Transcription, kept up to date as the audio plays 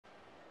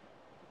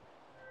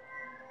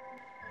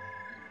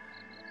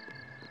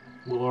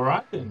Well,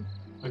 alright then.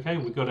 Okay,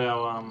 we got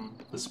our,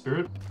 the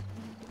spirit.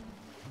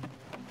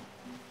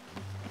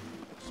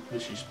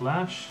 Splishy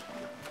splash.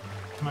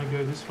 Can I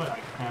go this way? I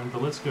can,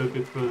 but let's go a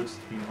bit further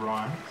to the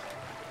right.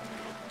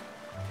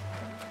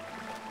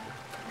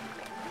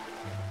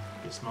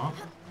 Guess not.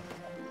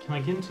 Can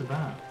I get into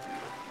that?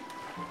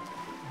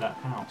 That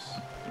house?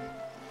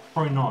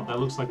 Probably not. That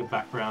looks like a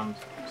background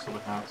sort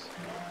of house.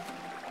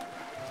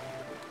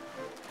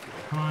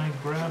 Can I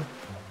grab?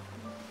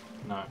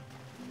 No.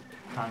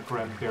 Can't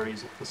grab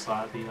berries off the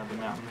side of the other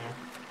mountain there.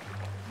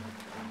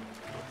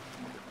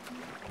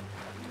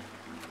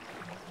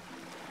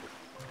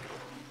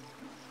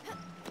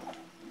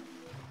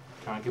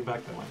 Can I get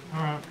back that way?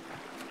 Alright.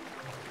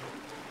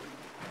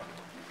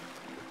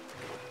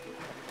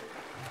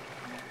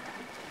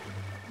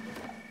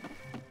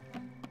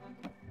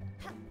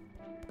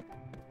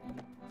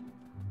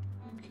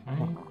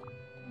 Okay.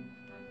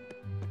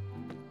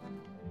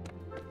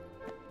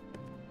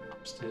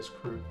 Upstairs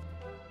crew.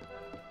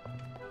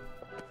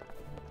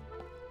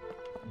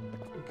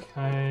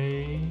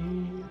 Okay.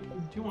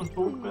 Do you want to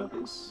talk about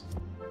this?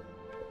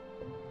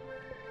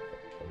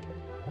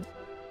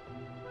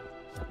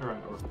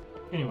 Alright.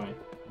 Anyway.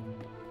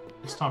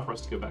 It's time for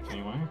us to go back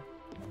anyway.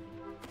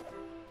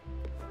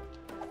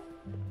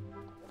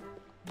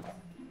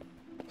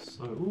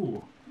 So,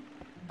 ooh.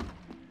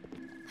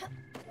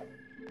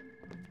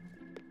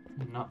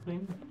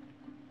 Nothing.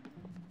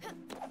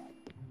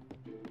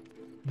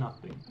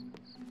 Nothing.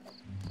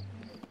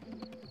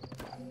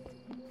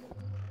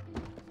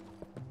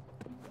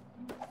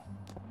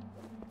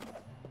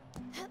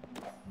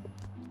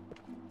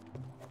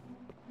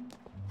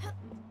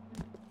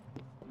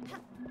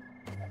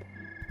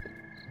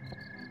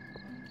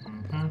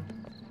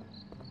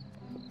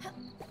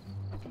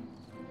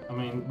 I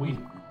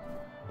mean,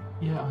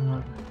 yeah, I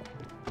know.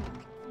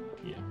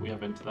 Yeah, we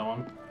have entered that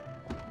one.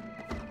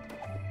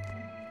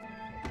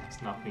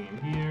 There's nothing in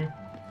here.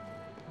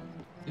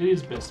 It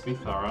is best to be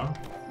thorough.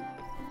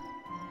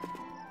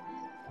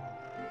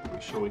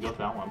 Pretty sure we got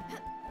that one.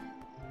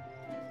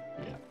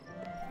 Yeah.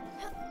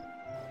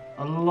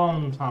 A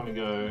long time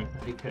ago,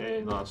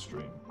 aka last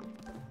stream.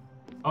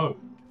 Oh.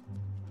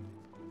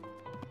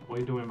 What are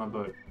you doing in my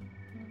boat?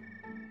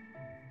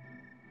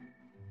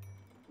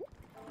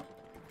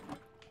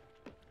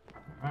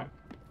 Alright.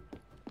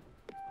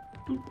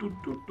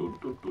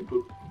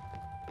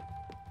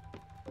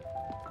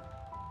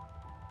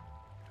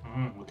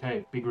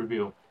 Okay, big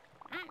reveal.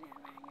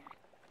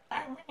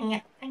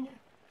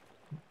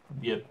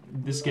 Yeah,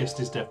 this guest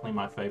is definitely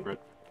my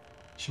favorite.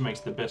 She makes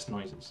the best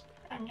noises.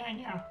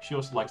 She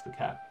also likes the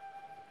cat.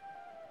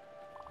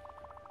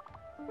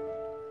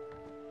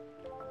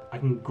 I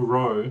can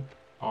grow.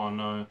 Oh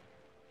no.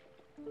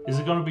 Is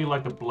it gonna be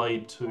like a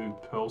Blade 2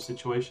 Pearl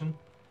situation?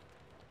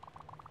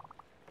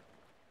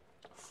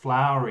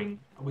 Flowering.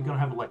 Are we gonna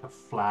have like a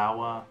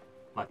flower,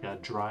 like a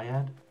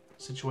dryad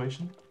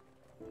situation?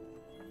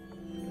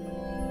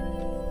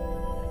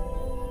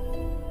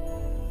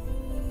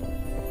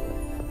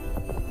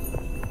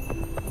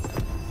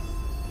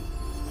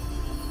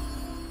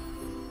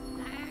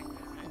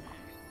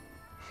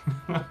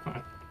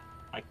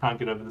 I can't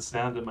get over the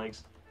sound it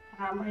makes.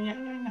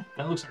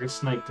 That looks like a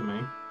snake to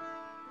me.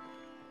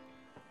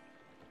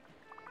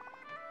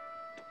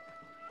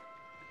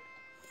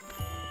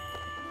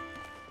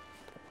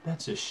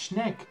 That's a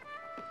snake.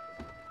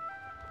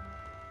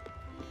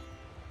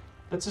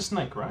 That's a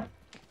snake, right?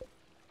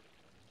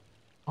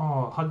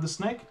 Oh, hug the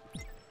snake?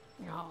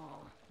 No.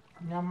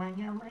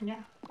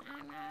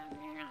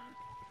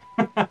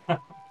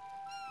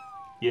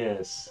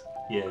 Yes,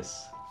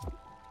 yes.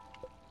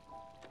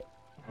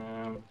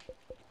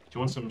 Do you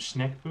want some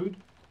snack food?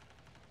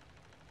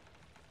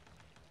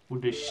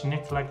 Would a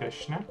snack like a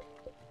snack?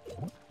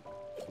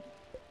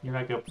 You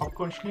like a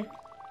popcorn snack?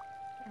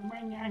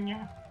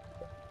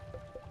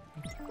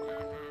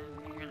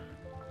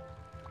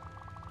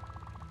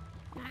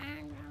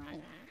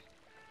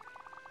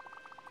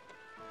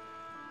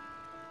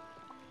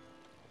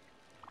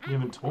 You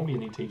haven't taught me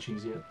any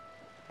teachings yet.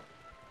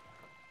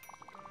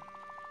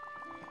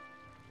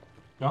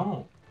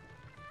 Oh.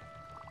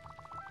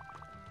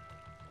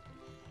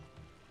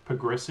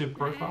 Progressive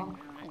profile?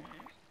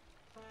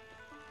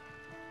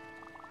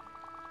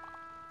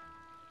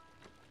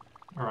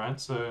 Alright,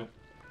 so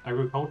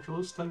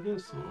agriculturalist, I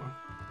guess, or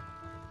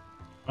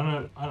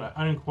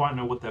I don't quite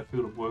know what that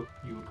field of work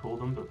you would call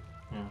them, but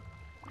yeah.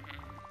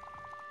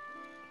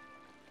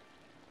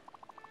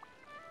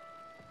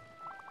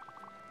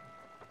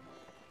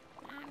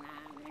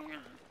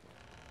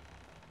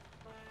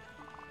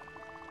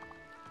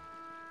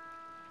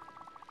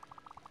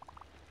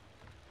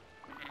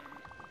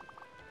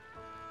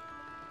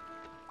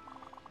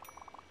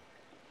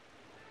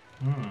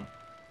 Hmm.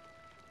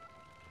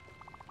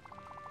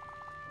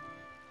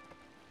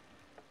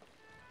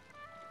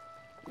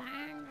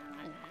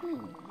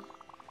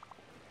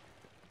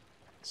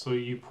 So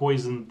you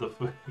poisoned the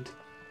food.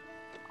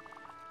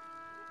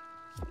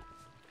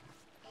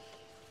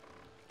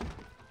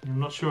 I'm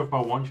not sure if I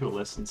want your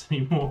lessons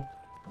anymore.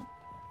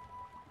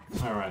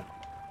 Alright.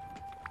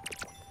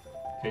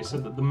 Okay, so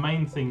the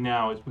main thing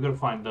now is we've got to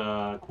find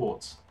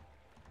quartz.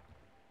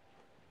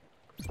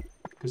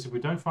 Because if we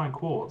don't find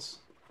quartz...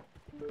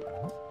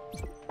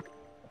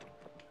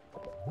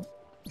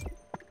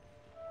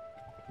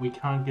 we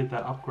can't get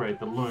that upgrade,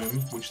 the loom,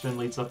 which then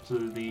leads up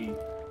to the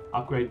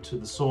upgrade to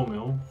the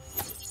sawmill,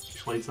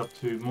 which leads up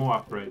to more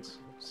upgrades.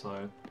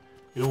 So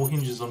it all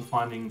hinges on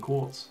finding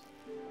quartz.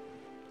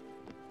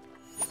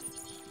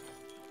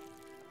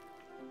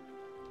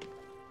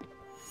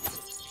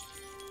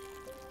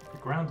 The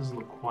ground doesn't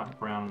look quite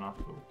brown enough,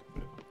 but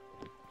whatever.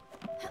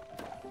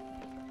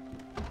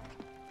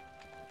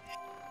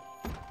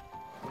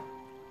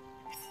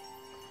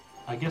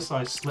 I guess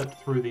I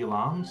slept through the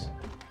alarms.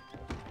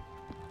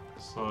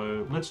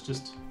 So let's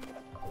just...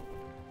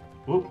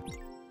 whoop.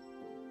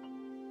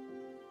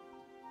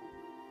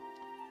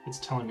 It's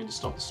telling me to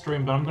stop the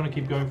stream, but I'm going to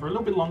keep going for a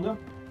little bit longer.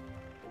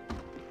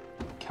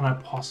 Can I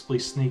possibly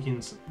sneak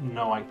in?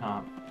 No, I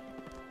can't.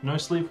 No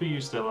sleep for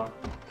you, Stella.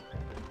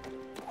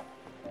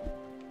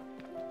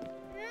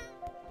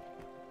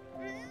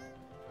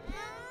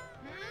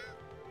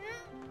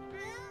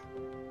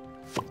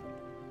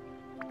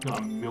 I'm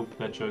gonna milk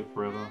that joke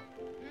forever.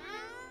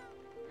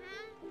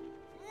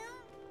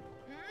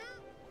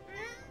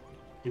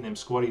 Get them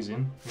squatties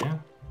in, yeah?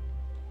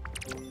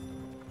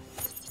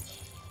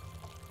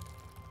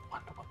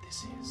 Wonder what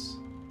this is.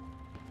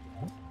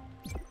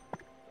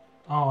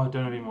 Oh, I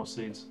don't have any more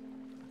seeds.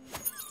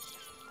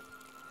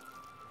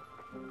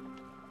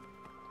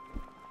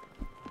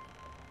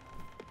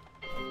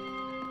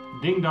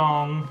 Ding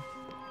dong!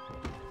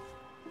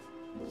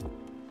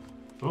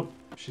 Oh,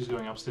 she's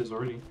going upstairs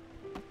already.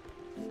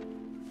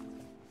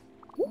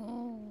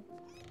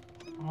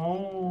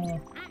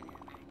 Oh.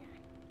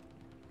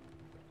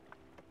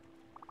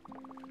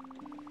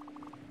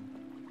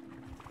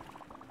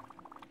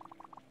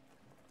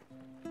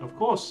 Of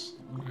course,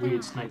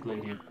 weird snake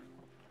lady.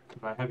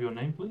 Could I have your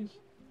name, please?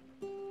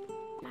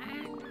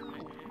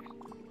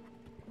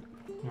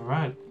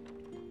 Alright,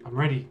 I'm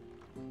ready.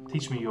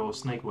 Teach me your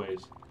snake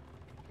ways.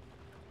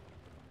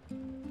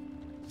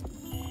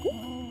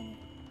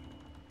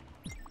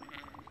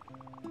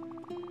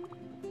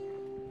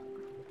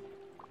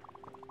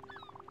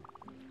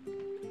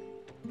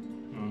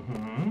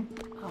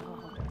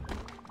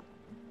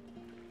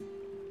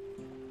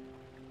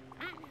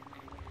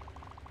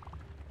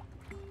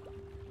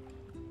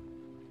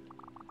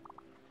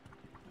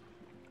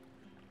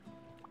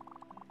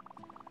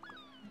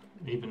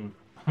 Even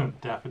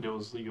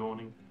Daffodil's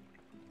yawning.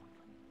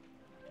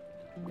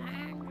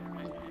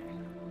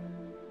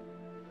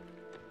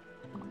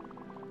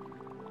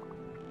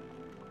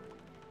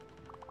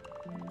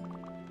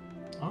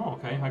 Oh,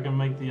 okay. I can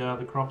make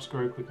the crops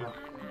grow quicker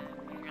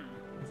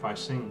if I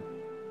sing.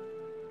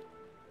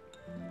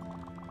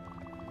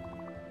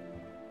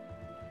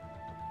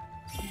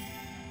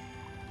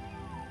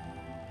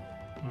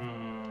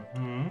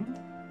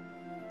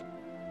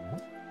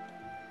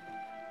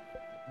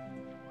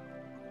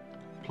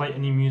 Play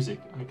any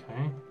music.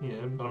 Okay,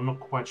 yeah, but I'm not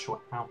quite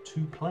sure how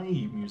to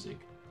play music.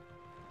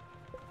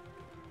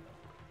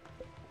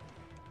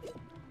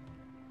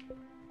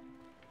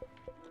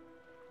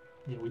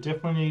 Yeah, we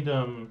definitely need,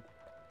 haven't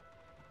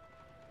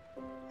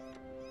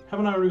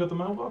I already got the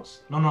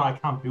mailbox? No, I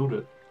can't build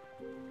it.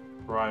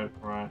 Right.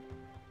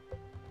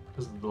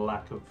 Because of the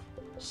lack of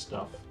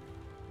stuff.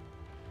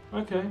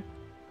 Okay.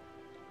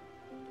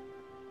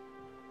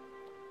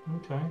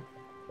 Okay.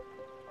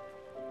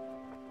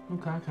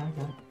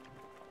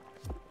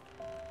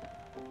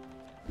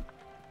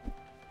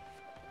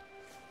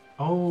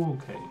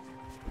 Okay.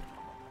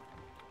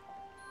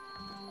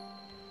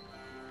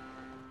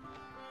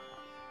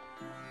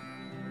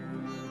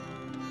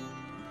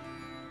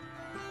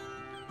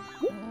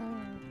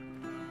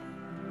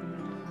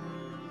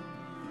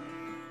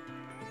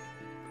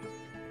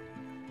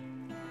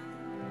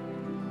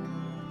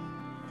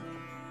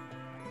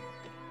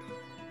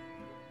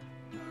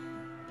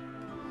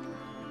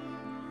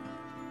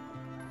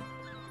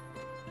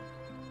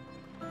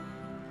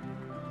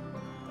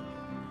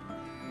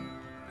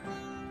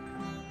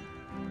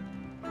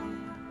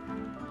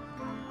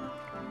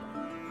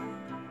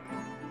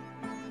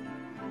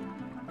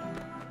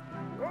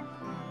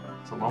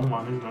 It's a long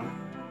one, isn't it?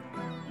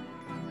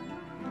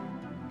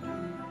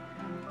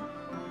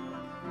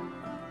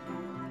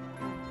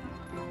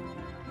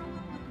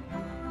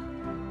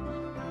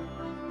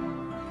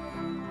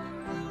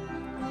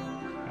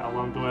 How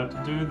long do I have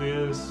to do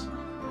this?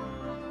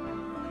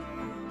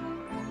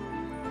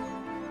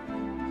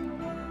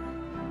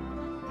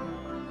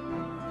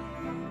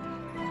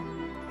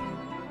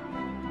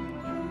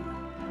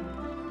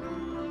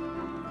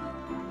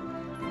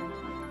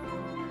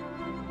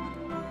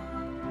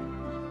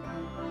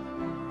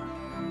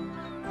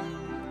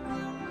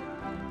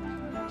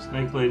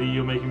 Snake lady,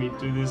 you're making me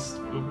do this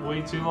for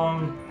way too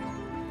long.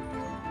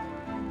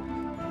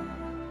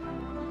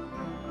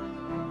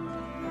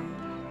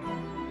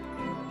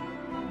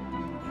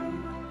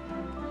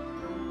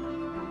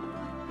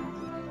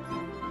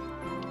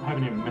 I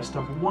haven't even messed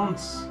up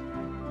once.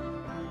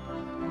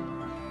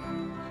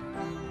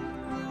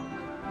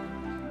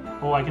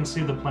 Oh, I can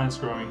see the plants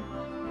growing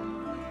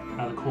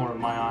out of the corner of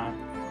my eye.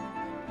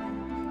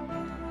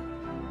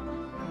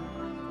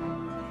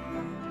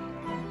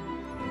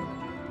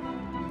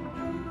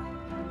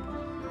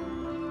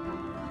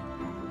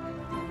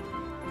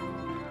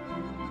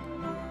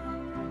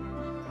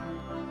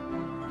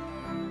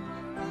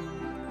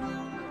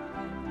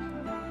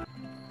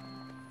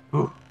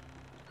 Ooh.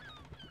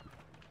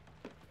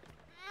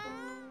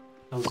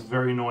 That was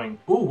very annoying.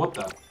 Ooh, what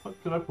the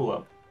fuck did I pull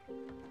up?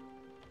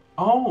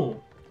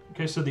 Oh!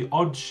 Okay, so the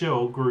odd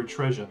shell grew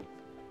treasure.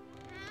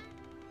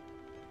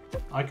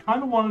 I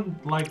kind of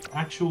wanted, like,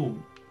 actual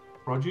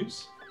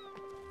produce.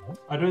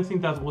 I don't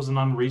think that was an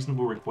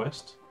unreasonable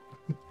request.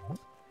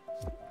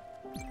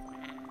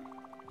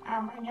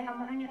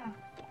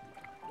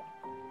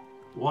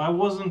 Well, I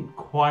wasn't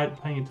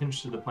quite paying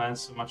attention to the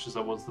plants so much as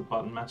I was the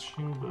button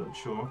mashing, but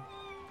sure.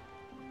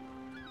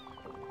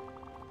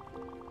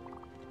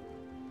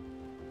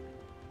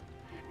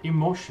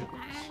 Emotions.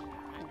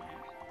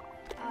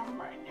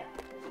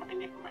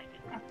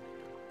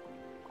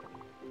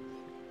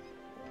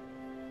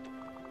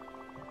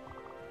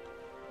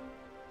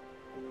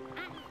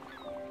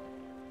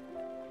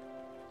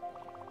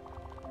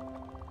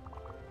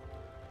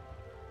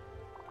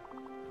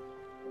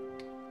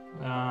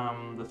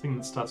 The thing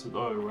that starts with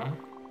O, right?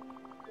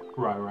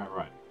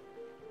 Right.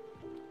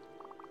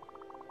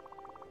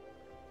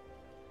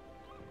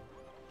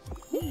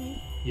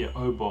 Yeah,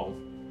 O bowl.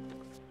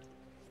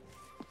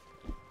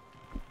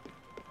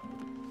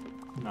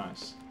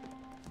 Nice.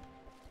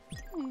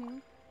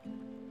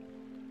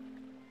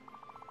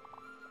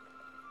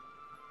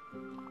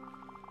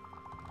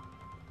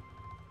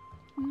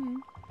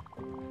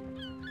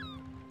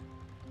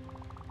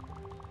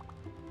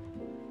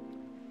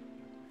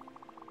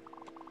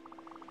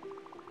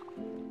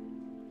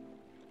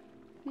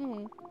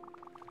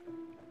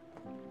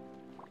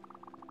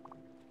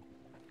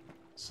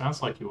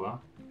 Sounds like you are.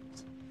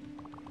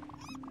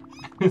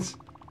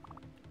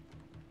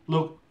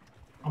 Look,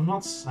 I'm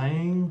not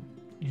saying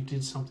you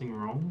did something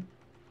wrong.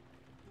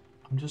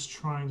 I'm just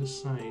trying to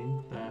say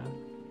that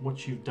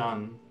what you've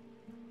done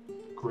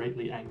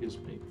greatly angers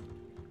me.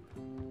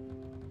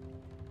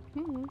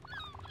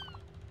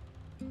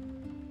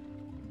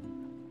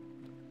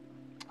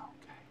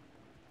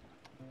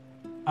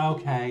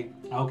 Okay,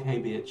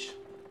 bitch.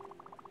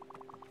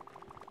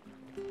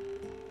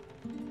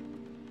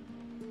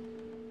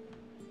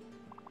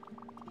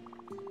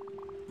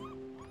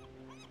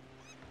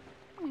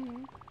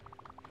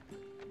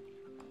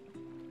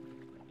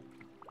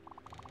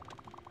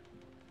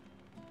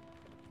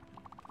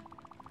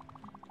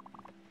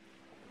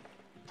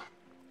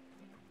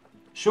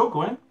 Sure,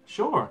 Gwen.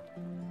 Sure.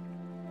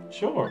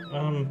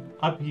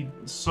 I'd be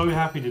so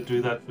happy to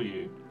do that for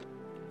you.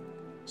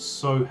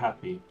 So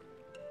happy.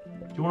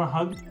 Do you want a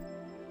hug?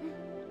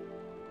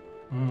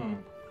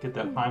 Get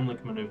that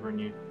Heimlich maneuver in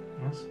you.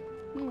 Yes?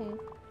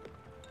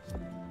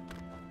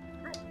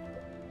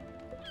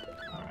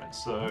 Alright,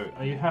 so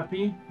are you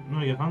happy?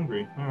 No, you're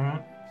hungry.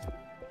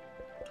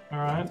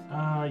 Alright,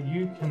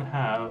 you can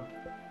have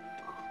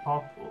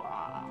coffee.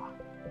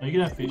 No, you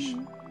can have fish.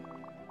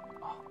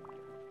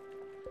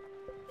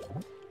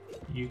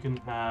 You can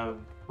have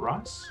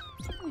rice.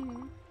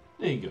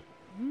 There you go.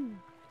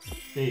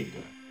 There you go.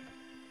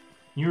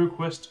 New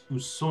request,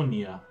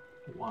 Usonia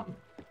 1.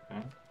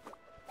 Okay.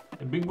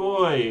 A big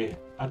boy,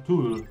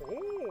 Atul.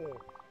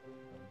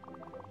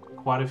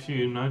 Quite a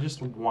few, no,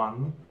 just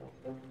one.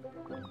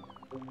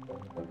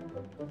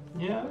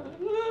 Yeah,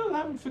 I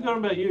haven't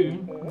forgotten about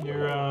you.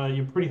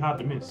 You're pretty hard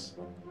to miss.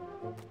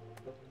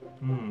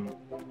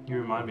 You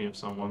remind me of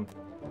someone.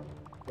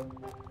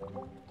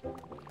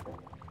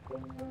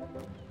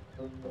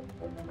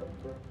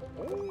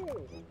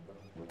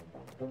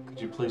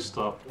 Could you please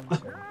stop?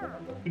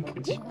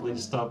 Could you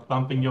please stop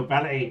thumping your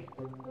belly?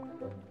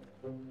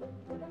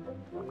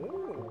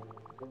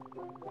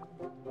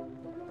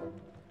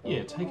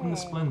 Yeah, take him the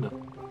splendor.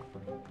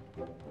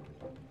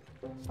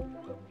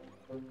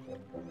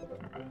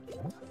 Alright,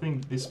 I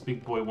think this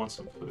big boy wants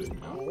some food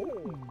now.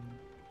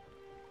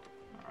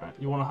 Alright,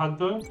 you want a hug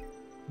though?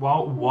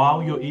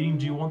 While you're eating,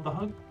 do you want the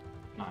hug?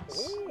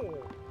 Nice.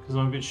 Because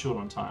I'm a bit short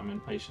on time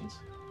and patience.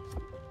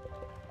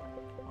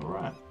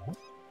 Alright.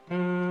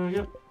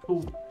 Yep,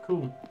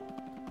 cool.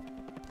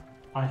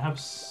 I have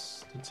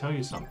to tell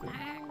you something.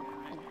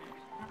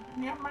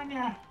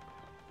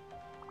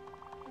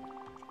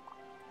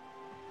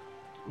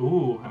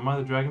 Ooh, am I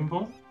the Dragon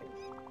Ball?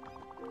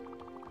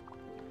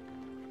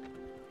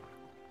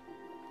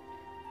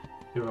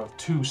 There are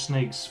two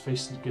snakes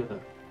facing together.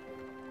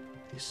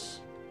 This.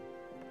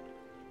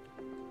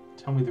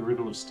 Tell me the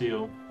riddle of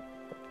steel.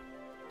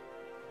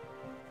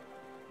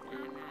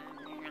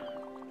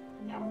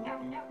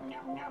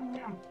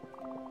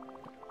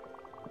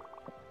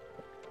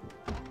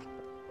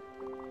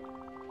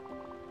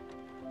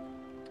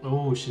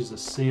 Oh, she's a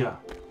seer.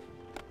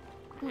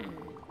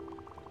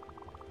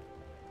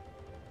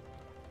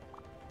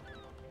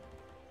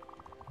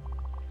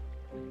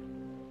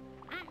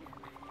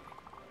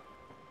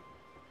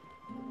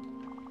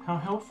 How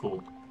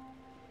helpful.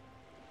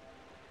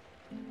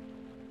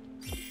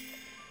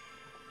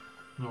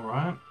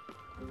 Alright.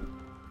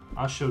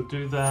 I shall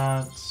do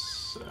that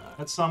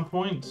at some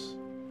point.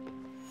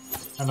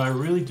 And I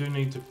really do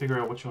need to figure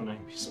out what your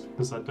name is,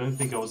 because I don't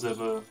think I was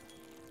ever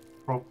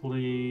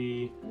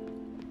properly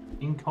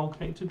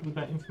inculcated with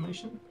that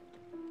information.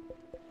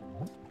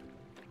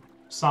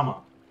 Summer.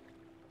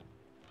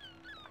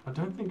 I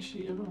don't think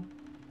she ever...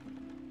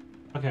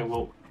 Okay,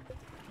 well,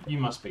 you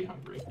must be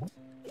hungry.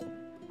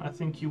 I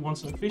think you want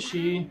some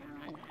fishy.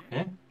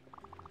 Yeah?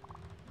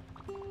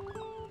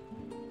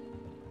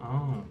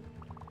 Oh.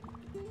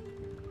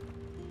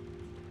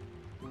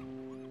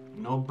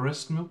 No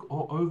breast milk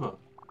or over.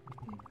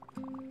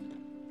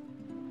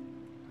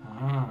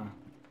 Ah.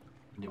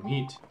 The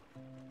meat.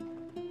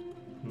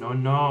 No,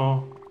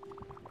 no.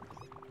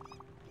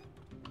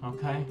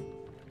 Okay.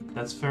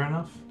 That's fair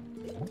enough.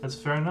 That's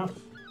fair enough.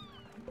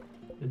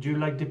 Do you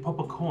like the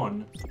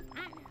popcorn?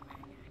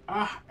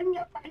 Ah,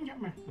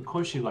 of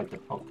course you like the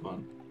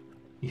popcorn.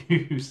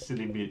 You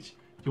silly bitch.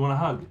 Do you want a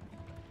hug?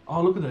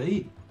 Oh, look at her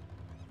eat.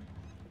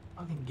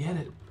 Fucking get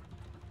it.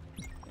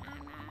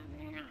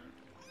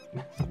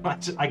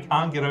 I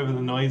can't get over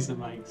the noise it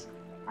makes.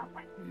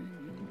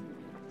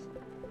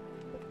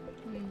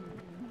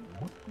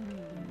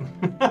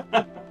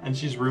 And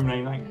she's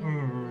ruminating like...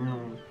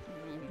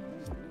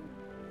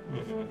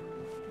 Yeah.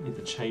 Need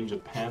to change her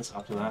pants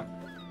after that.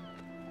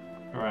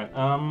 Alright,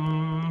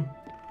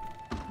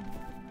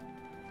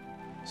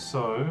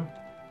 so,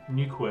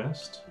 new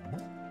quest.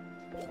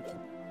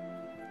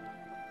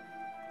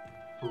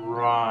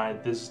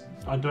 Right, there's...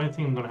 I don't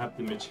think I'm gonna have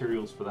the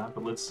materials for that,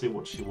 but let's see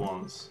what she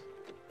wants.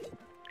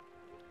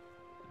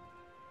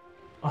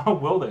 Oh,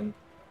 well then.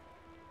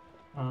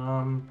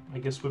 I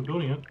guess we're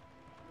building it.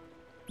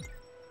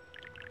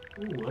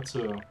 Ooh, that's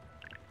a...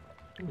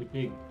 really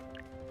big.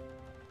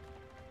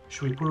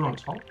 Should we put it on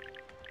top?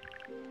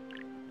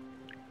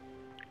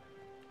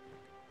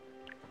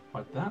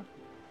 Like that?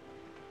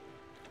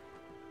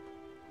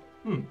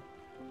 Hmm.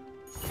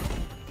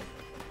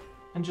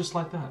 And just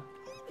like that.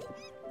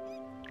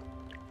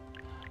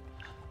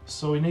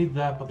 So we need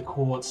that, but the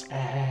quartz...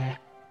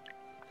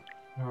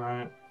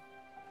 Alright.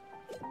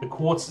 The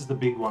quartz is the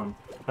big one.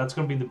 That's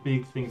going to be the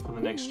big thing for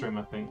the next stream,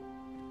 I think.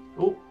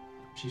 Oh,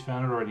 she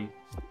found it already.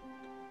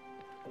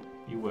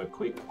 You were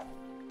quick.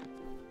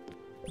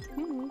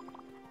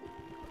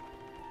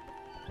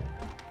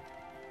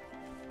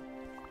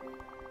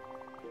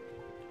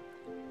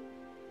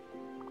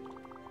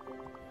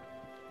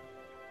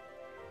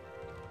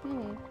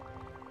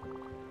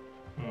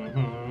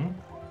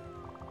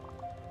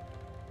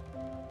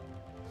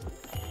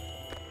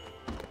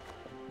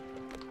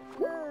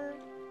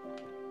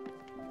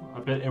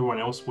 I bet everyone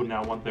else would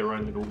now want their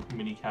own little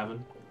mini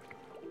cabin.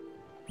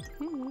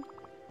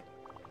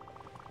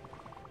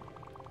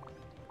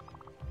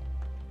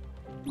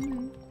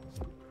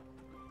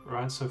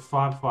 Right, so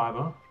 5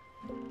 fiber.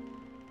 Do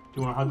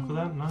you want a hug for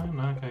that? No?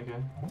 No? Okay,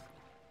 okay.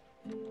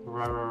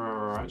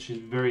 Right. She's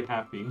very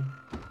happy.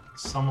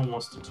 Someone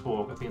wants to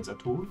talk. I think it's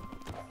Atul.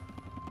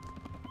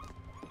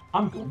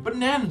 I'm going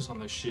bananas on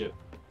this ship.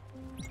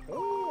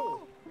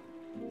 Oh.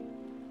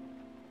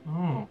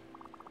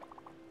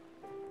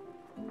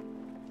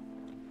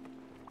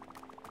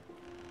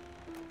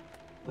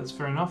 That's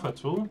fair enough,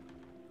 Atul.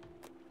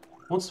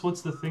 What's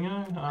the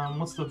thingo?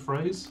 What's the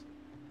phrase?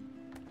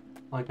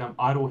 Like,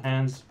 idle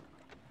hands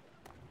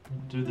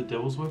do the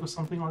devil's work or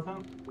something like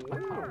that? I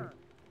can't.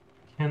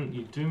 Can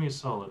you do me a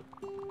solid?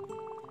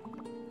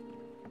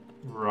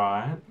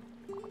 Right.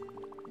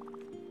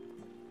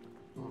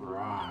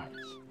 Right.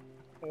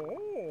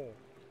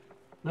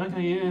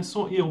 Okay, yeah,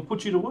 so, yeah, we'll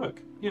put you to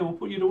work. Yeah, we'll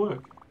put you to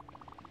work.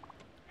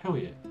 Hell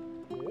yeah.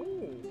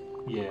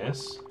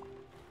 Yes.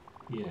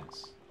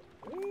 Yes.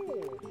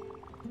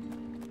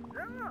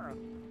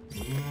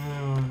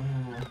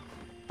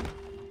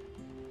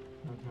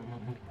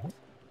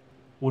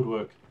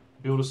 Woodwork.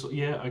 Build a...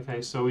 Yeah, okay,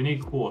 so we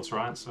need quartz,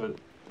 right? So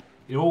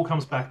it all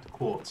comes back to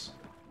quartz.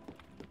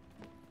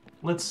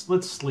 Let's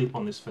sleep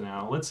on this for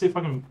now. Let's see if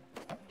I can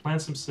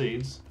plant some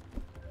seeds.